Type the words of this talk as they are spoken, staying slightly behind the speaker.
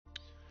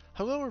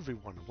Hello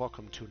everyone and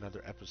welcome to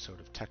another episode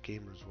of Tech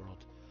Gamers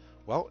World.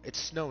 Well, it's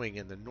snowing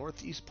in the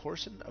northeast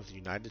portion of the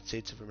United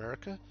States of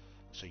America,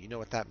 so you know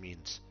what that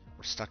means.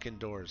 We're stuck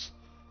indoors.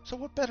 So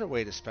what better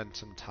way to spend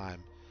some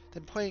time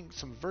than playing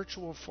some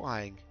virtual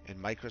flying in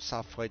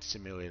Microsoft Flight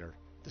Simulator.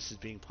 This is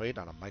being played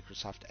on a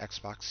Microsoft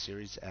Xbox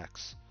Series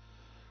X.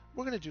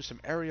 We're going to do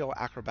some aerial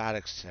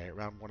acrobatics today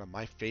around one of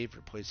my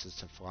favorite places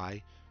to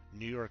fly,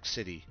 New York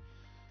City.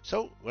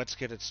 So let's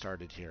get it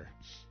started here.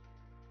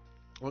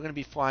 We're going to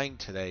be flying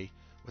today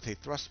with a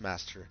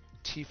Thrustmaster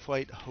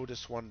T.Flight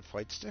HOTAS 1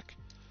 flight stick.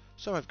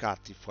 So I've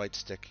got the flight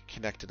stick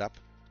connected up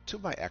to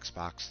my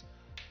Xbox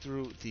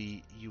through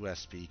the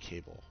USB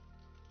cable.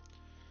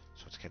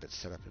 So let's get it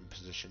set up in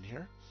position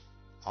here.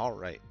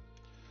 Alright,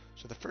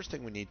 so the first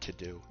thing we need to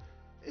do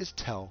is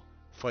tell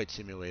Flight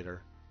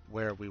Simulator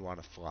where we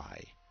want to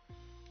fly.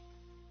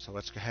 So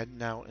let's go ahead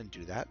now and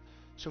do that.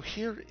 So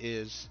here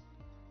is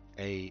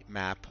a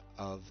map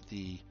of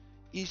the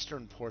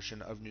eastern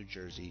portion of New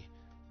Jersey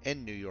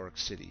and New York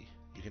City.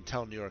 You can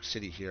tell New York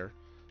City here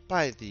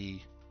by the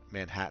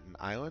Manhattan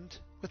Island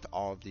with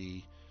all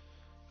the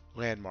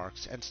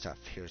landmarks and stuff.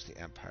 Here's the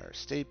Empire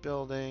State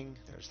Building,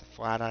 there's the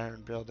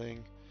Flatiron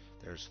Building,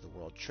 there's the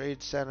World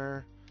Trade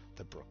Center,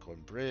 the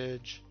Brooklyn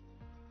Bridge,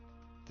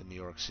 the New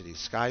York City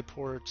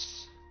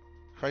Skyports,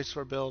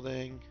 Chrysler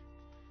Building,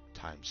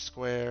 Times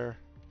Square,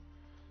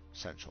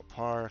 Central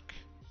Park,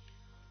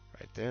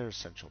 right there,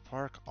 Central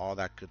Park, all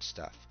that good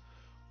stuff.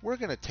 We're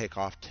going to take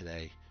off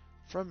today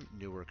from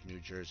Newark, New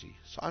Jersey.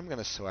 So I'm going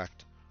to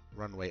select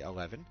runway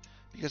 11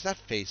 because that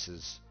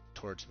faces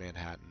towards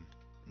Manhattan,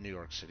 New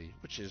York City,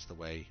 which is the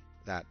way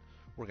that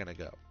we're going to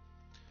go.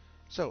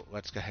 So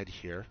let's go ahead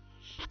here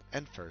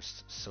and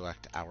first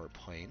select our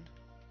plane.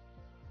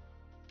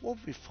 We'll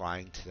be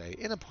flying today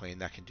in a plane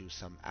that can do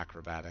some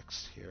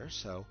acrobatics here.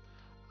 So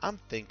I'm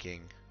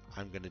thinking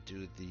I'm going to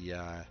do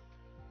the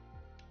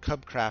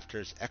Cub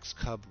Crafters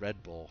X-Cub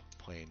Red Bull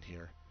plane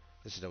here.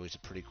 This is always a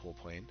pretty cool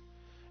plane.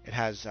 It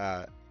has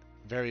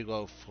very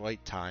low flight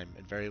time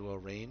and very low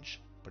range,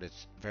 but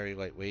it's very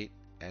lightweight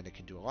and it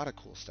can do a lot of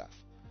cool stuff.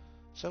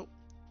 So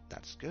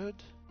that's good.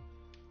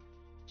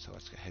 So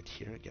let's go ahead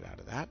here and get out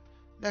of that.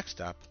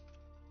 Next up,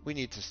 we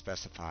need to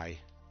specify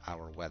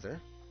our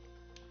weather.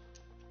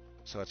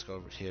 So let's go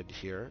over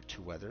here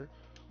to weather.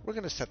 We're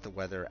going to set the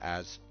weather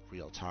as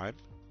real time.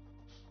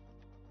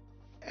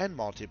 And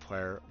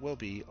multiplayer will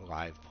be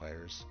live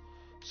players,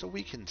 so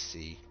we can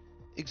see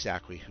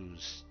exactly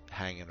who's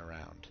hanging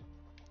around.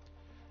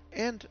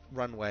 And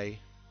runway,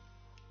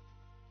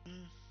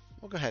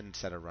 we'll go ahead and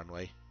set a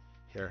runway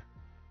here.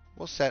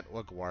 We'll set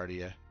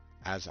LaGuardia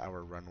as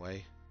our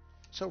runway.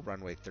 So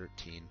runway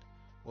 13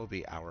 will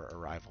be our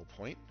arrival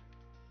point.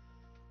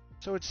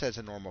 So it says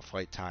a normal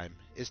flight time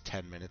is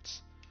 10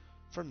 minutes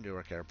from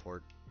Newark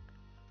Airport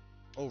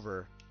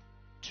over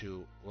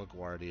to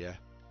LaGuardia.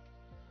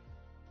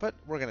 But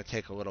we're going to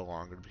take a little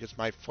longer because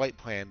my flight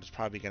plan is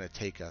probably going to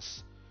take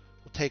us.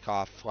 We'll take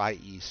off, fly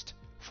east,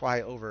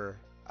 fly over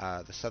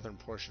the southern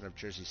portion of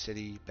Jersey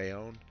City,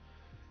 Bayonne,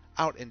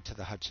 out into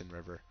the Hudson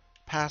River,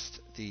 past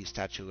the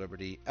Statue of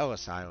Liberty,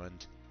 Ellis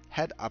Island,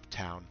 head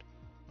uptown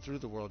through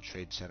the World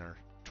Trade Center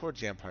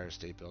towards the Empire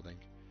State Building,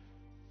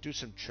 do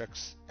some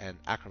tricks and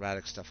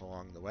acrobatic stuff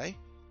along the way,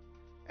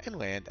 and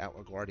land at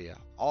LaGuardia,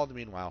 all the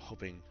meanwhile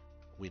hoping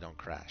we don't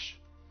crash.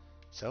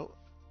 So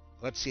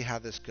let's see how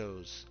this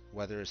goes.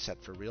 Weather is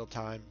set for real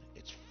time.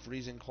 It's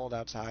freezing cold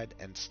outside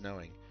and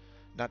snowing.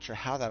 Not sure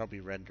how that'll be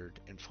rendered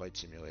in Flight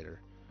Simulator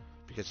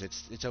because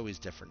it's always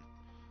different.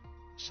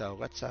 So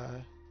let's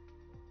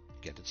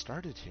get it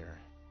started here.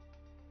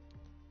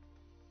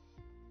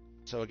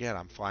 So again,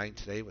 I'm flying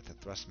today with the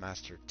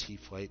Thrustmaster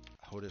T.Flight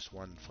HOTAS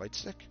 1 flight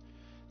stick.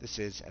 This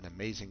is an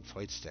amazing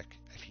flight stick.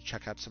 If you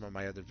check out some of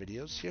my other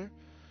videos here,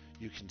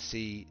 you can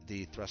see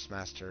the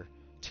Thrustmaster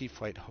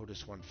T.Flight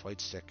HOTAS 1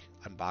 flight stick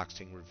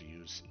unboxing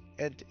reviews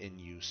and in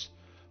use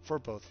for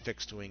both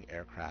fixed-wing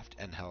aircraft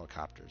and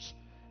helicopters.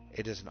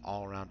 It is an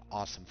all-around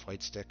awesome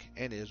flight stick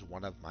and is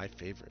one of my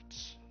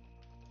favorites.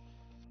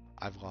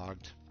 I've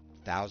logged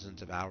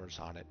thousands of hours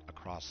on it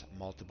across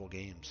multiple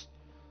games.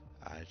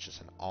 It's just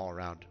an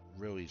all-around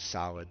really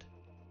solid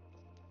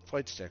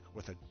flight stick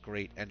with a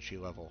great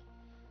entry-level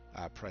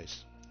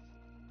price.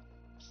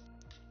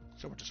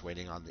 So we're just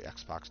waiting on the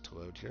Xbox to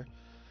load here.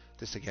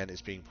 This again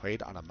is being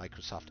played on a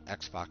Microsoft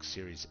Xbox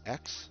Series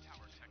X.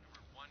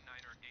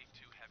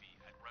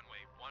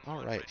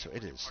 Alright, so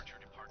it is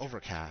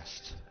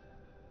overcast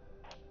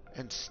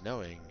and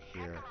snowing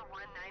here.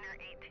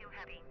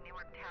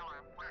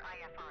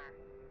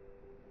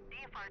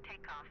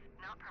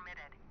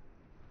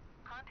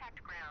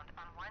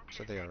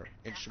 So their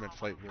instrument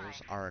flight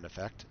rules are in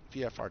effect.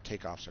 VFR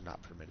takeoffs are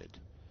not permitted.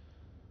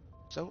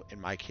 So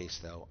in my case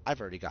though, I've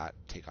already got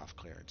takeoff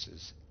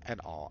clearances and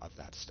all of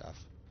that stuff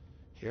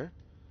here.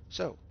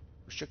 So,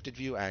 restricted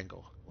view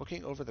angle.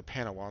 Looking over the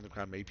panel while on the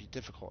ground may be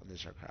difficult in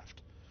this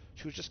aircraft.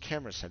 To adjust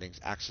camera settings,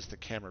 access the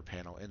camera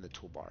panel in the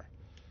toolbar.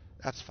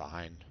 That's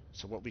fine.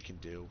 So what we can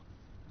do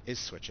is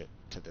switch it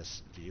to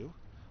this view.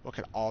 Look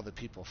at all the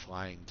people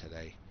flying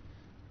today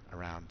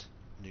around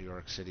New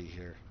York City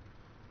here.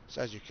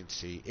 So as you can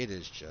see, it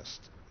is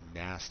just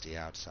nasty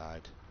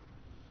outside.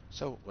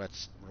 So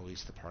let's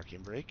release the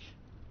parking brake.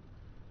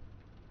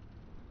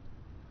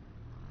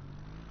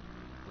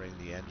 Bring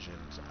the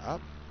engines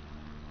up.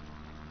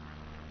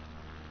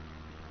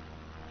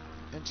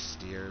 And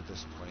steer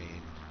this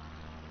plane.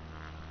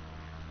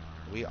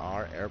 We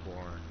are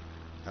airborne.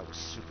 That was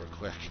super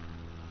quick.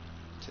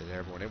 To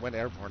airborne. It went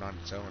airborne on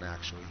its own,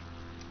 actually.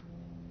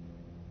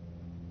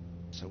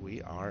 So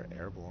we are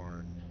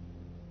airborne.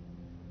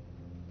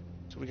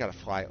 So we got to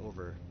fly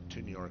over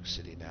to New York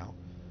City now,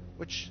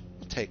 which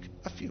will take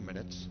a few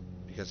minutes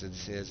because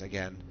this is,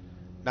 again,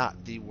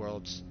 not the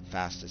world's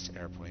fastest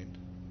airplane.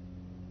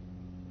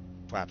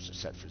 Flaps are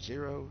set for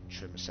 0.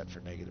 Trim is set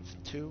for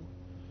 -2.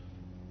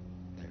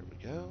 There we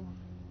go.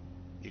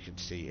 You can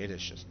see it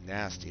is just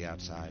nasty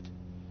outside.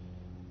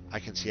 I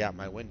can see out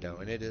my window,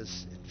 and it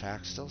is, in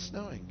fact, still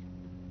snowing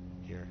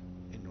here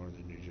in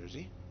northern New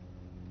Jersey.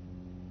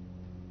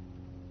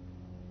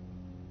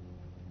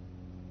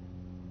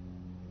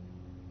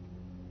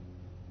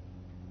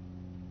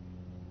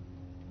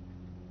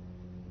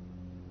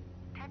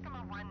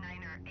 Tacoma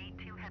 19er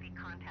 82 heavy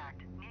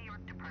contact, New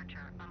York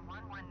departure on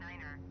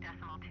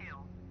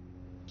 119.2.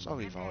 So I'll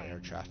leave all air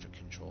traffic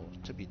control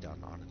to be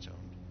done on its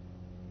own.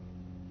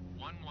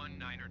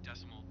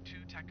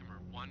 119.2 Tacoma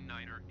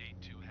 19er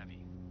 82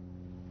 heavy.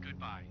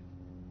 Goodbye.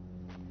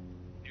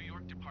 New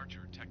York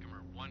departure,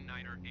 Tacoma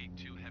 19er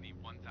 82 heavy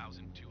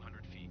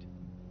 1,200 feet.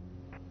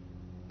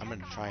 I'm going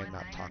to try and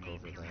not talk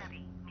over the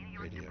New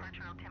York radio.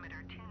 departure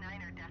altimeter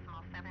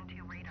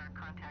 29er.72 radar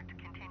contact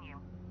continue.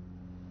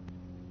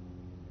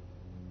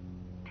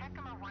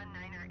 Tacoma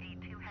 19er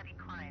 82 heavy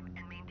climb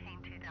and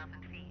maintain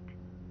 2,000 feet.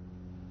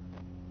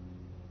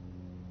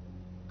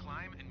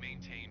 Climb and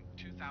maintain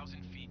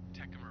 2,000 feet,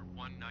 Tacoma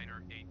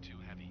 19er 82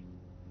 heavy.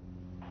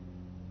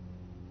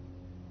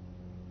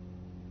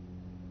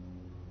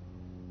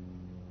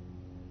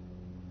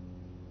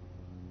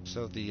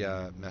 So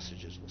the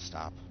messages will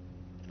stop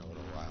in a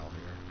little while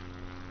here.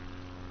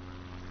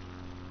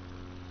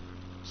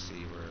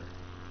 See, we're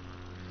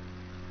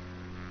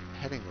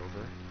heading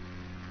over.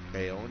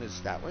 Bayonne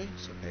is that way,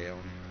 so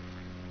Bayonne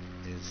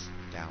is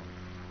down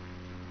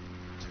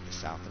to the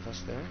south of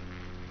us there.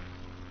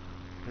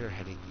 We're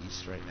heading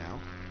east right now.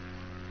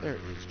 There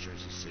is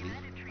Jersey City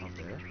out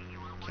there.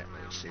 Can't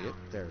really see it.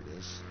 There it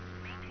is.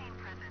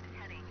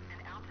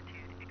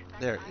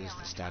 There is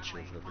the Statue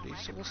of Liberty.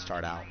 So we'll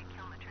start out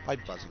by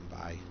buzzing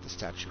by the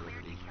Statue of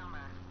Liberty.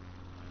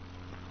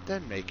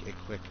 Then make a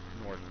quick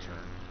north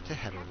turn to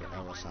head over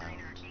Ellis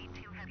Island.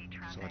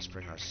 So let's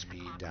bring our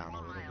speed down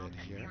a little bit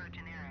here.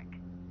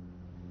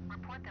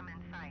 Report them in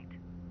sight.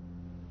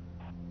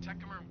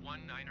 Tacoma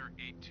 19er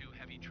 82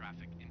 heavy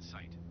traffic in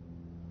sight.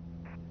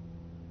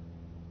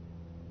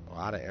 A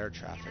lot of air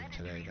traffic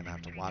today. Gonna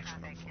have to watch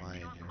when I'm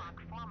flying here.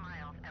 4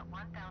 miles at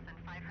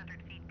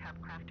 1,500 feet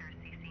Cubcrafters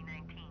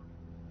CC-19.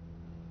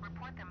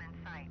 Report them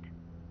in sight.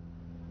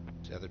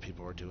 The other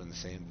people are doing the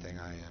same thing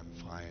I am,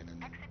 flying.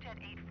 And Exejet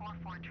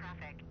 844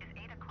 traffic is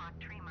 8 o'clock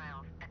 3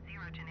 miles at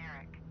 0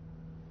 generic.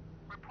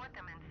 Report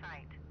them in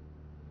sight.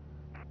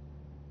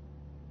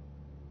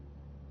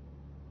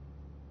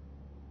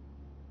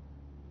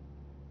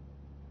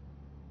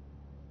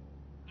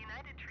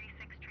 United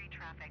 36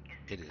 traffic is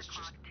 6 it is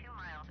just 2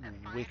 miles at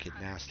 500 wicked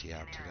nasty feet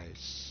out generic. today.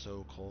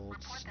 So cold,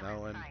 Report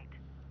snowing. them in sight.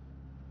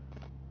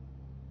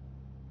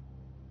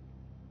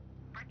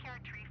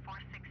 Brickyard Tree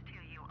 462,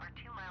 you are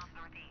 2 miles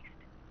northeast.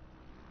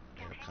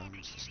 There Continue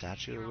comes to the EV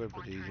Statue of 04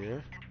 Liberty turning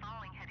here. and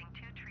following heading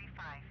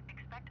 235.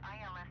 Expect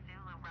ILS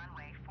Zulu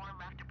runway 4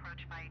 left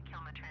approach via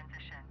Kilma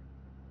transition.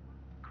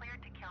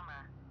 Cleared to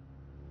Kilma.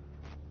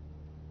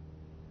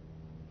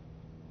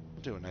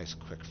 We'll do a nice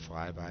quick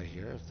flyby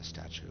here of the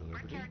Statue of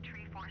Liberty. Brickyard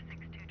Tree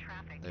 462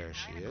 traffic There is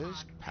she 9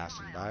 is, o'clock, 2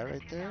 passing miles by at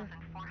right there.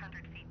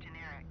 2,400 feet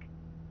generic.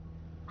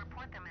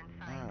 Report them in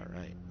sight.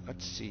 Alright,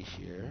 let's see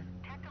here.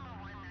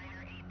 Tacoma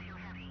 19er 82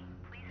 heavy.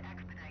 Please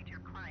expedite your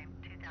climb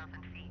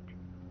 2,000 feet.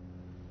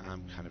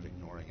 I'm kind of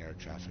ignoring air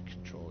traffic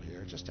control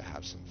here just to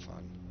have some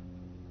fun.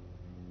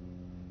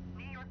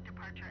 New York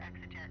departure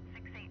exejet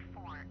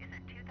 684 is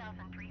at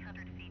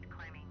 2,300 feet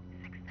climbing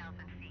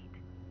 6,000 feet.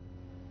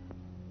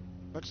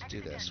 Let's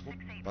do this. We'll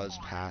buzz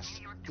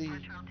past the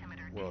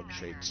World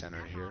Trade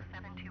Center here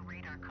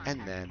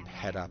and then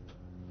head up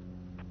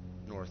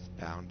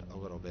northbound a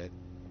little bit.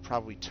 We'll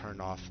probably turn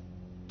off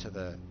to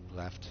the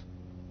left,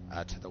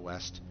 to the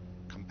west,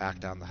 come back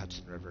down the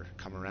Hudson River,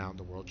 come around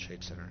the World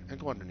Trade Center, and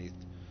go underneath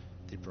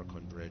the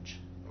Brooklyn Bridge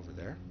over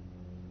there.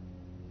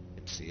 You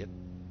can see it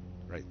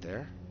right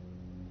there.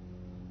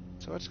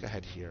 So let's go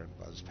ahead here and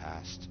buzz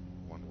past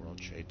One World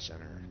Trade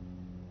Center.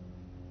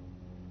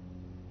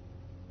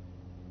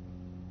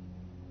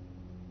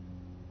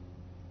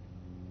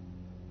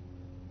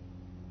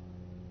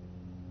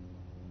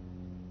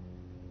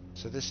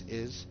 So this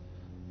is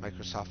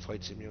Microsoft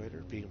Flight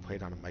Simulator being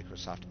played on a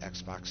Microsoft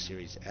Xbox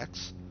Series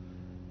X.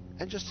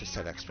 And just to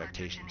set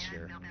expectations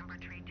here,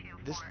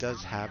 this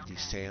does have the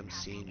Sam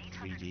Scene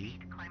 3D,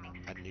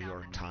 a New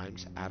York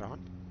Times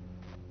add-on.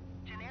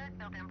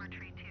 November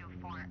Tree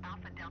 24,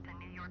 Alpha Delta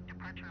New York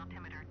departure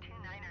altimeter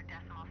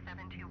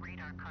 29.72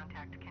 radar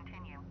contact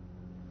continue.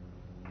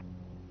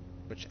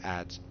 which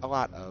adds a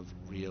lot of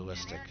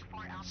realistic Generic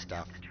 4 Alpha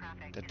stuff Delta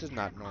traffic that is does 10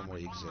 not o'clock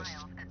normally 4 exist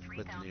miles at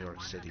with New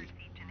York 3,100 City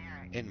feet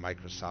generic. in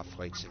Microsoft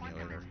Flight Report them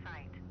Simulator in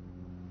sight.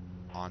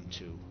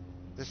 onto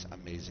this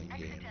amazing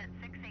game. Exejet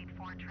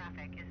 684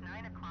 traffic is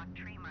 9 o'clock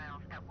 3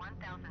 miles at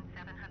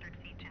 1,700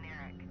 feet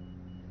generic.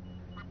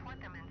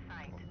 Report them in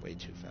sight. Going way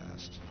too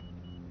fast.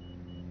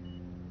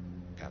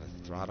 Gotta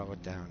throttle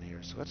it down here.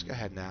 So let's go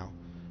ahead now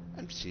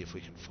and see if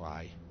we can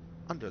fly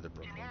under the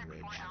Brooklyn Generic 4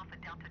 Bridge. Alpha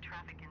Delta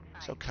traffic in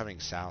sight. So coming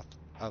south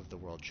of the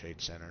World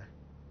Trade Center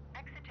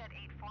Exejet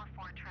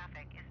 844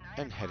 traffic is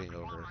 9 and o'clock heading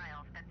 4 over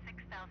miles at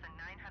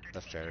 6,900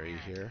 the feet ferry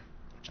generic. here,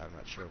 which I'm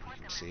not sure if we Report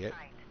can them see in it,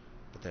 sight.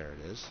 but there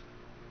it is.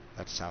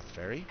 That's South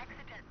Ferry.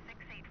 Exejet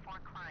 684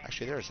 climb.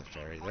 Actually, there's a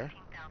ferry there.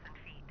 14,000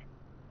 feet.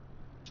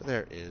 So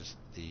there is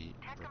the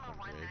Tacoma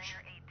Brooklyn Bridge.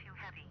 1982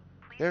 heavy.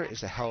 Please There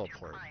is a expedite your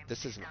heliport. climb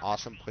This is an 2,000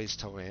 awesome feet. place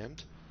to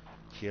land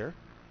here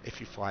if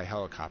you fly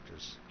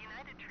helicopters.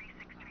 United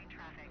 363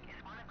 traffic is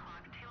 1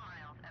 o'clock 2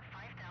 miles at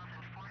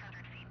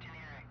 5,400 feet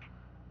generic.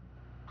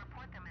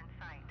 Report them in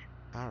sight.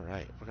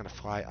 Alright, we're going to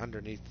fly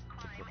underneath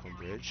the Climb Brooklyn and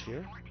Bridge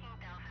maintain here.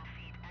 14,000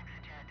 feet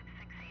Exejet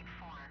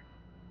 684.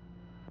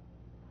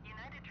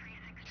 United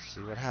 363 See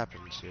what climb happens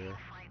and maintain here.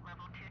 flight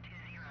level 220.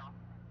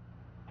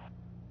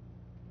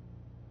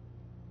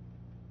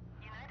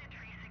 United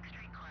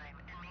 363 climb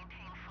and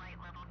maintain flight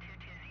level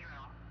 220.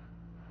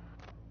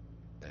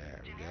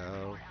 There we Generic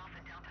go. 4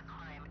 Alpha Delta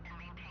climb and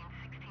maintain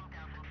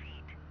 16,000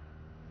 feet.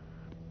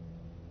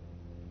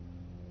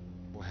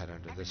 We'll head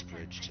under this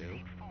bridge too.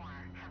 684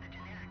 have the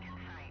generic in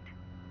sight.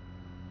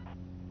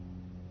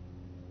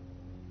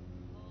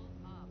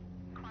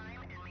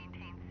 Climb and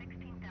maintain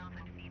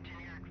 16,000 feet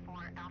generic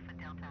 4 Alpha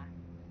Delta.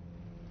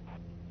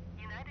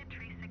 United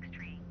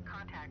 363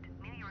 contact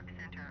New York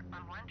Center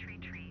on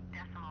 133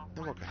 decimal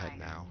And we'll go ahead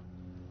 15. now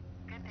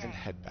Good day. and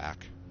head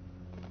back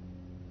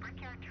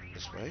Brickyard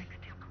this way,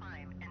 3462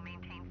 climb and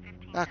maintain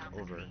 15,000 back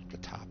over feet. the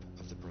top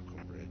of the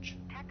Brooklyn Bridge.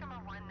 Tacoma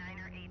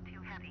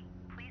 1982 heavy.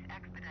 Please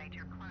expedite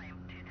your climb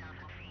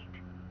 2,000 feet.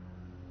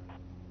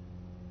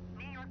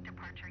 New York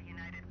departure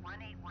United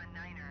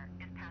 1819er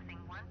is passing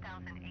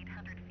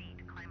 1,800 feet,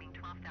 climbing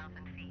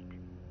 12,000 feet.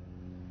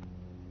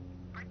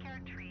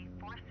 Brickyard Tree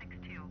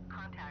 462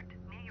 contact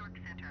New York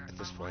Center. At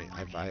this on point,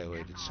 I 118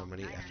 violated so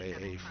many decimal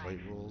FAA 975.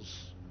 flight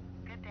rules.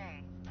 Good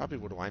day. Probably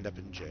would wind up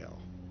in jail.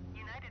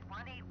 United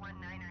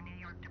 1819er New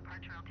York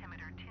departure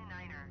altimeter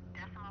 29er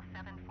decimal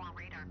 74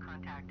 radar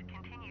contact.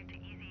 Continue to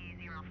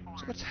EZA 04.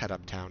 So let's head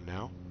uptown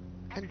now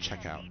and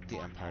check Exejet out the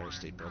 844, Empire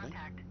State Building.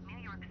 Contact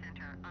New York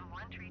Center on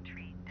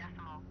 133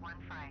 decimal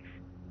 15.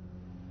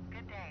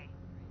 Good day.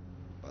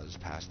 Buzz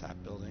past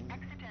that building.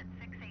 Exejet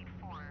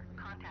 684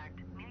 contact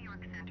New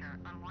York Center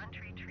on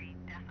 133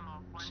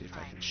 decimal 15. See if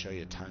I can show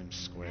you Times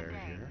Square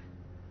here.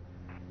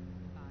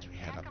 As we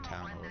head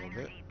uptown a little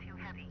bit. 1982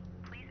 heavy.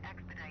 Please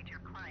expedite your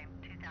climb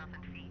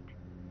 2,000 feet.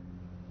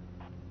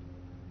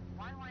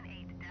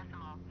 118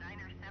 decimal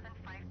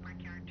 975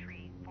 Brickyard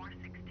Tree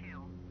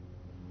 462.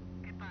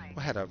 Goodbye.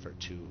 We'll head over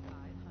to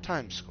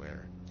Times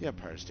Square, the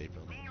Empire State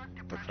Building, New York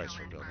the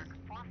departure Chrysler Building.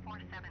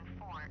 Lindbergh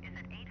 4474 is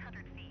at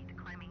 800 feet,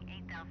 climbing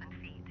 8,000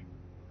 feet.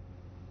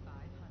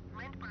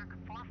 Lindbergh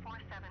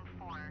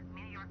 4474,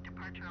 New York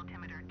departure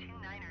altimeter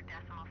 29er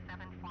decimal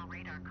 74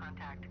 radar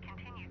contact.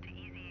 Continue to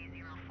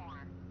EZA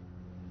 04.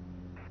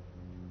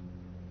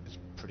 It's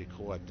pretty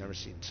cool. I've never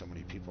seen so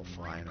many people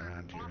flying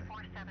around here.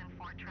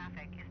 4474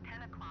 traffic is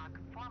 10 o'clock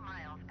 4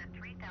 miles at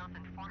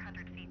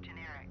 3,400 feet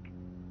generic.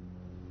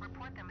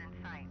 Report them in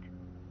sight.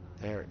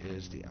 There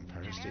is the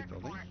Empire State Generic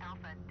Building. 4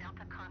 Alpha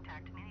Delta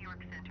contact New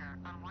York Center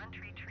on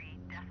 133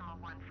 decimal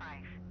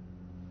 15.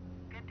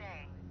 Good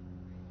day.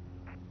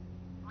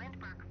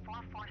 Lindbergh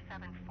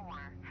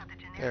 4474 have the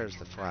generic There's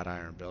the in sight.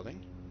 Flatiron Building,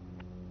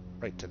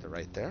 right to the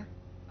right there.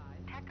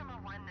 Tacoma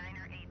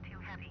 1982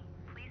 heavy.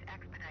 Please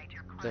expedite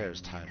your climb.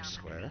 There's Times 2,000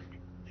 Square. feet.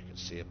 You can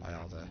see it by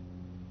all the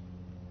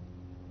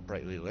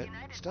brightly lit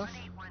United stuff.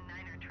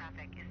 1819er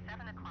traffic is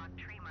 7 o'clock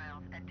 3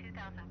 miles at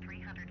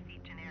 2,300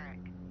 feet generic.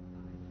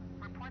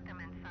 Report them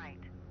in sight.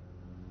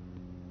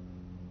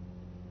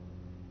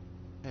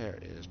 There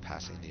is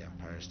passing the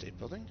Empire State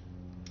Building.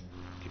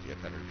 Give you a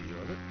better view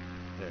of it.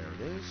 There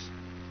it is.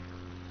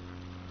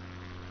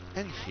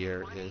 And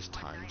here is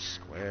Times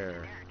Square.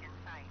 Generic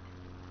in sight.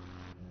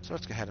 So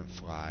let's go ahead and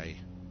fly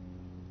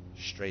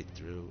straight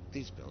through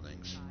these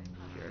buildings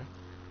here.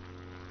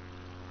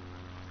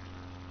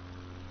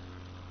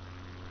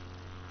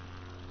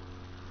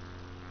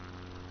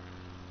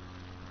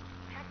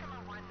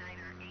 Tacoma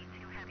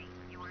 1982 heavy.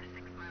 You are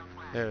 6 miles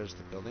west. There's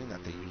the building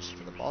that they used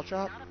for the ball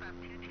drop. Not above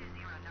 220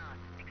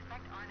 knots.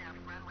 Expect RNAV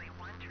runway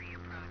 13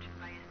 approach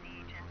via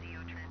CHNZO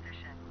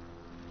transition.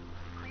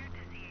 Cleared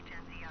to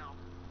CHNZO.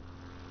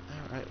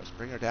 Alright, let's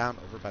bring her down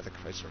over by the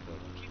Chrysler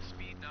Building. Keep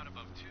speed not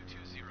above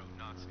 220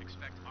 knots.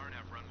 Expect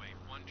RNAV runway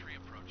 13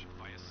 approach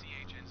via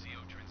CHNZO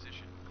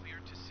transition.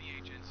 Cleared to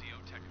CHNZO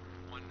Tech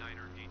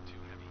 19er 82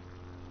 heavy.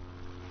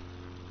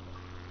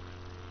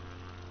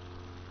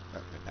 My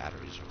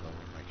batteries are low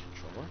on my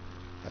controller.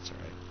 That's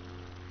alright.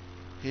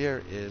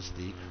 Here is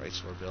the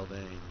Chrysler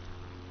Building,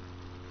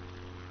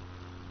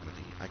 one of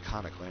the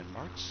iconic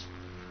landmarks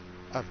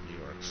of New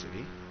York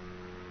City.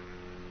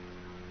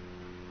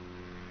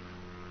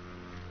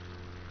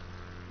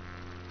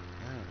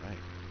 Alright.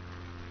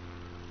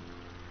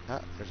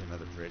 Ah, there's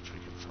another bridge we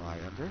can fly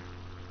under.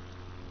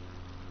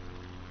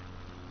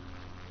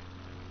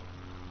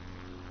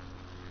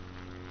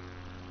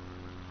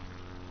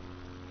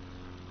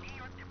 New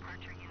York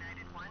departure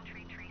United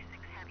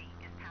 1336 Heavy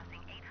is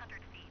passing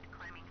 800 feet,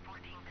 climbing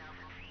 14,000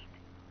 feet.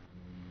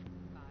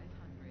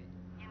 500.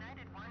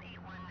 United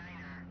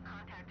 1819er,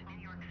 contact New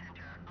York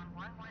Center on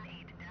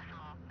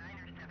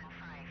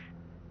 118.975.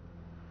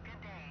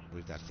 Good day. I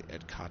believe that's the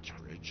Ed Koch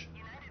Bridge.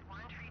 United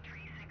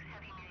 1336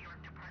 Heavy New York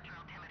departure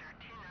altimeter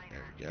 29er.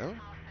 There we go.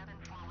 Decimal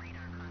 74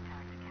 radar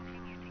contact.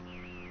 Continue to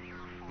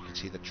EZE04. You can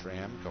see the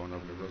tram going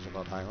over to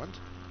Roosevelt Island.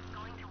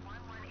 Going to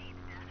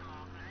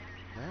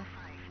 118.975. There.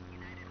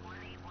 United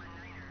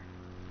 1819er.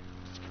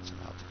 Let's get some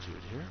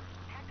altitude here.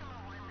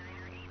 Tacoma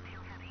 19er 82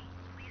 Heavy.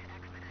 Please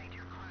expedite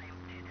your climb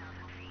 2,000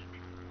 feet.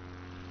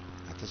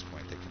 At this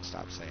point, they can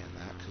stop saying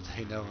that because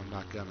they know I'm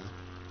not gonna.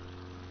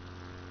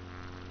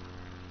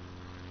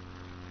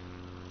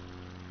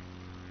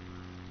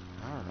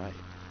 Alright,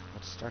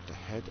 let's start to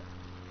head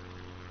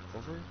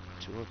over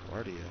to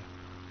LaGuardia.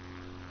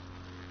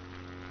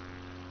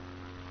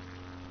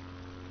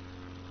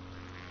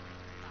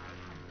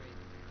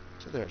 500.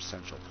 So there's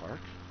Central Park.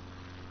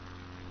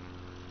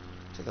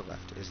 To the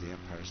left is the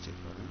Empire State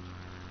Building.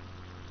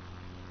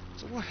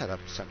 So we'll head up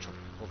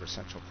over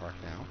Central Park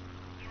now.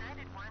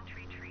 United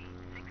 133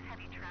 6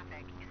 Heavy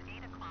traffic is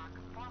 8 o'clock,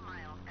 4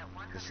 miles at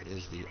 100 This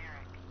is feet the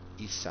generic.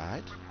 east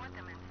side. Report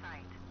them in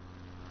sight.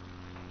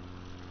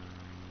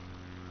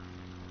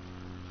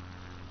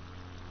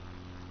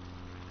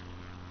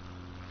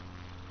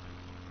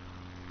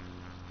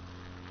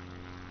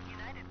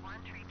 United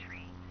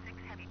 133 6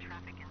 Heavy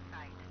traffic in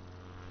sight.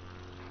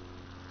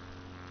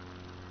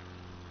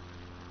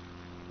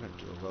 I'm going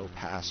to do a low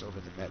pass over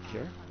the Met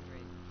here. 500.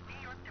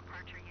 New York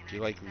departure United If you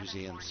like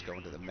museums,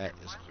 going to the 743 Met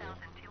is is at cool.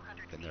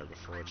 1,200 Been there feet,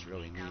 before, it's climbing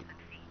really neat. 8,000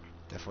 feet.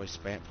 Definitely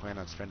plan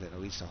on spending at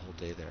least a whole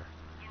day there.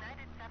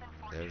 United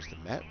 743 There's the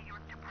Met. New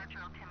York departure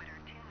altimeter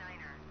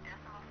 29er,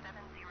 decimal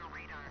 70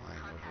 radar.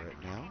 Flying over Contact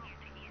it now.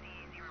 continue to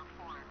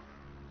EZE04.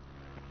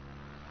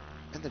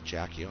 And the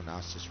Jackie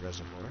Onassis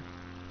Reservoir.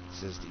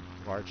 This is the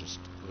largest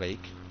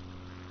lake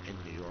in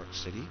New York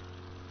City.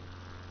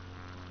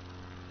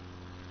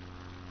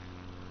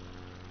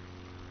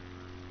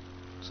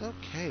 So,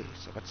 okay,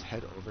 so let's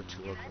head over to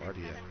United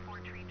LaGuardia.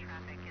 743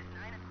 traffic is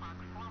 9 o'clock,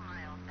 4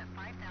 miles at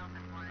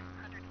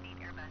 5,100 feet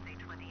Airbus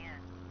A20N.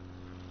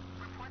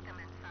 Report them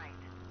in sight.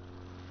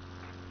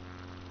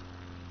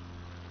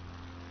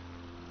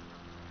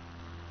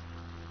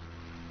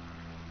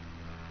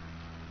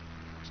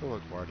 So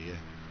LaGuardia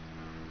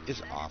is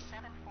United off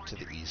to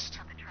the 743 east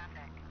cut the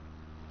traffic.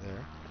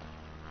 there.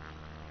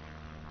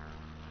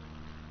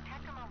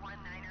 Tacoma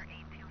 19er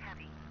 82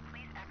 Heavy.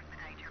 Please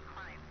expedite your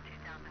climb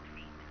 2,000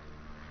 feet.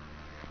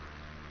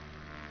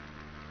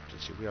 You can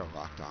see we are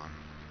locked on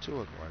to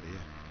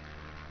LaGuardia.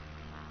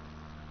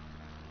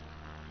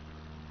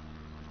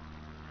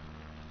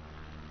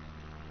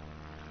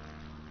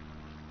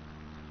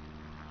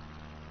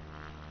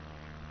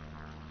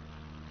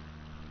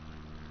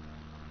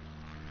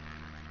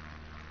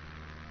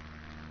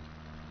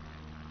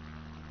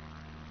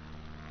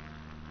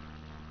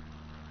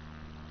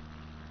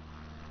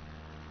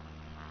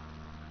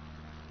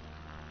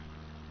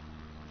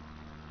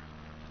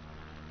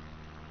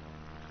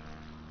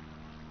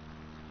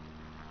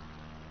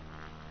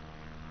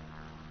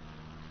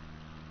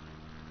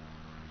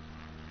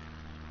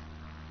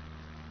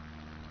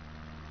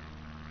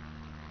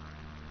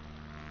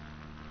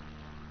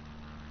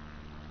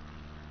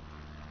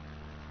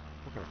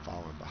 We're going to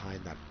follow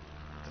behind the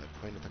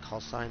point of the call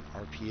sign,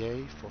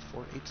 RPA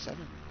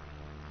 4487.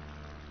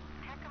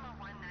 Tacoma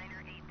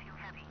 19er 82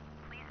 Heavy.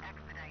 Please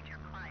expedite your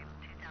climb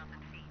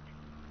 2,000 feet.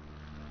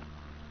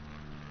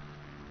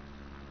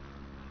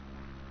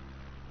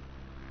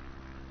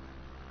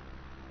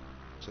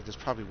 So this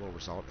probably will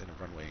result in a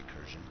runway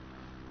incursion.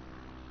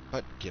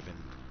 But given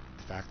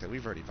the fact that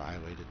we've already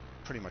violated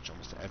pretty much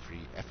almost every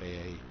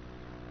FAA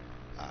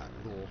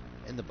rule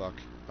in the book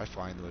by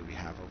flying the way we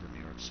have over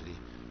New York City,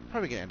 we're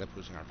probably going to end up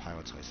losing our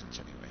pilot's license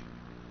anyway,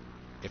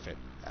 if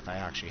I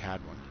actually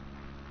had one.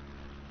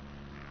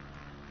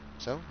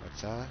 So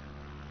let's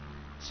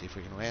see if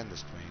we can land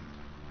this plane.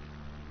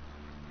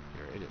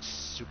 Here it is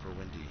super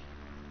windy.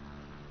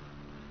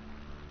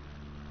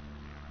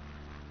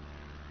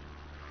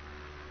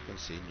 You can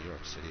see New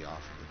York City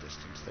off in the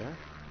distance there.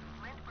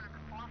 Lindbergh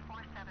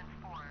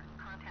 4474.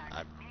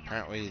 Contact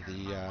Apparently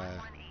the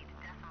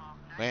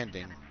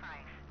landing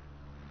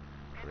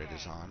grid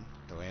is on. on.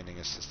 The landing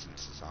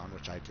assistance is on,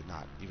 which I did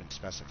not even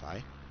specify.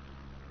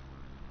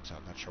 So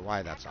I'm not sure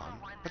why that's on,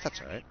 but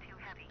that's alright.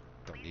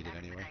 Don't need it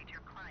anyway.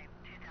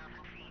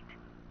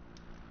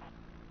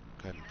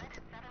 Go ahead and put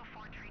the... United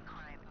 743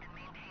 climb and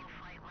maintain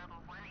flight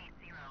level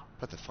 180.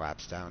 Put the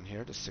flaps down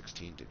here to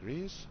 16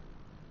 degrees.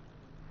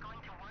 Going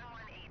to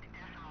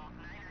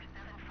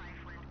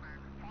 118.975 Lindbergh,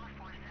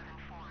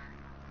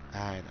 4474.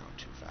 I know,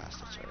 too fast.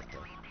 That's Climb right and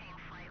there. maintain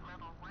flight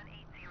level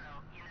 180,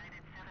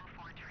 United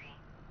 743.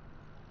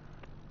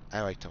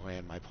 I like to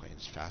land my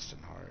planes fast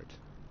and hard.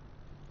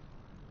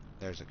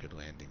 There's a good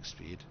landing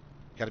speed.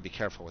 You got to be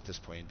careful with this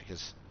plane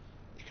because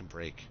it can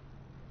break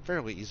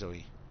fairly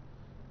easily.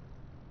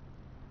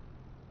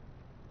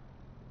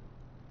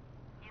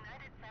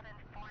 United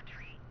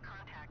 743,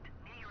 contact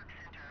New York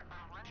Center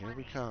on Here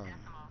we come. 118.975.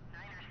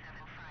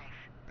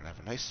 We're going to have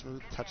a nice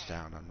smooth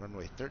touchdown on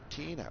runway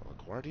 13 at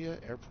LaGuardia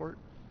Airport,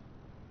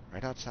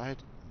 right outside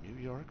New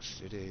York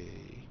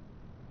City.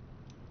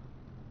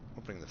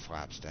 We'll bring the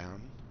flaps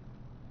down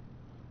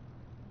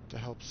to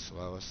help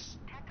slow us.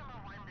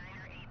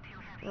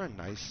 For a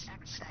nice,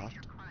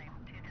 soft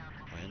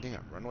landing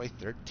on runway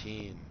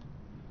 13.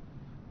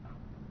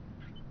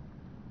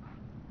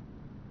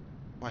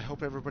 Well, I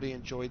hope everybody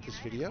enjoyed this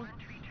video.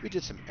 We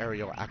did some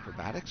aerial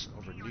acrobatics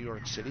over New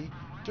York City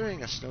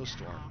during a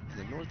snowstorm in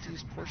the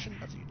northeast portion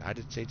of the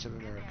United States of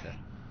America.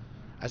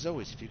 As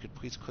always, if you could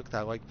please click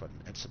that like button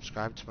and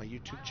subscribe to my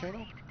YouTube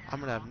channel, I'm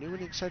going to have new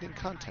and exciting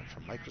content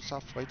from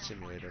Microsoft Flight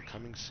Simulator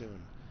coming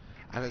soon.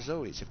 And as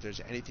always, if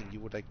there's anything you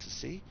would like to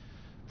see,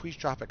 please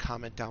drop a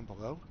comment down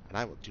below and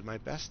I will do my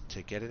best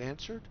to get it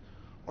answered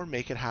or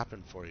make it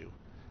happen for you.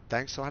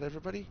 Thanks a lot,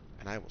 everybody,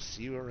 and I will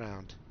see you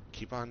around.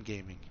 Keep on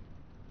gaming.